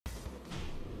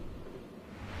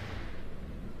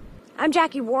I'm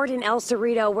Jackie Ward in El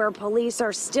Cerrito, where police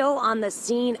are still on the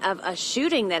scene of a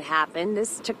shooting that happened.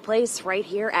 This took place right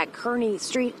here at Kearney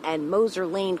Street and Moser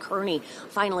Lane. Kearney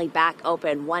finally back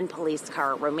open. One police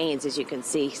car remains, as you can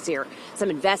see here. Some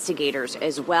investigators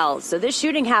as well. So this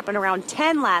shooting happened around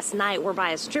 10 last night. We're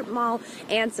by a strip mall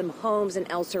and some homes in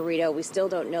El Cerrito. We still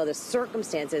don't know the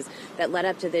circumstances that led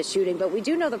up to this shooting, but we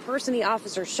do know the person the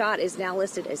officer shot is now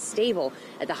listed as stable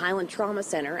at the Highland Trauma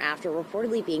Center after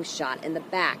reportedly being shot in the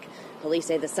back. Police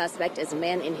say the suspect is a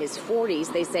man in his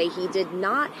 40s. They say he did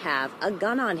not have a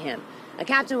gun on him. A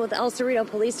captain with the El Cerrito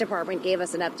Police Department gave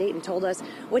us an update and told us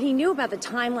what he knew about the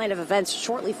timeline of events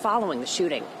shortly following the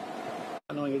shooting.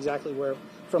 Not knowing exactly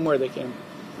from where they came,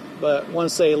 but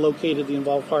once they located the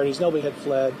involved parties, nobody had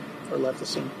fled or left the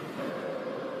scene.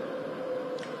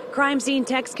 Crime scene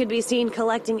techs could be seen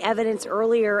collecting evidence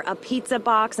earlier. A pizza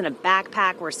box and a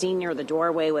backpack were seen near the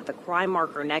doorway with a crime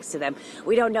marker next to them.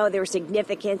 We don't know their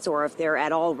significance or if they're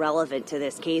at all relevant to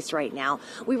this case right now.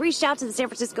 We reached out to the San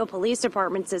Francisco Police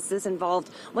Department since this involved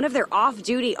one of their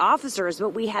off-duty officers,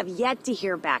 but we have yet to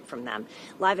hear back from them.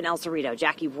 Live in El Cerrito,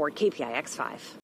 Jackie Ward, KPIX 5.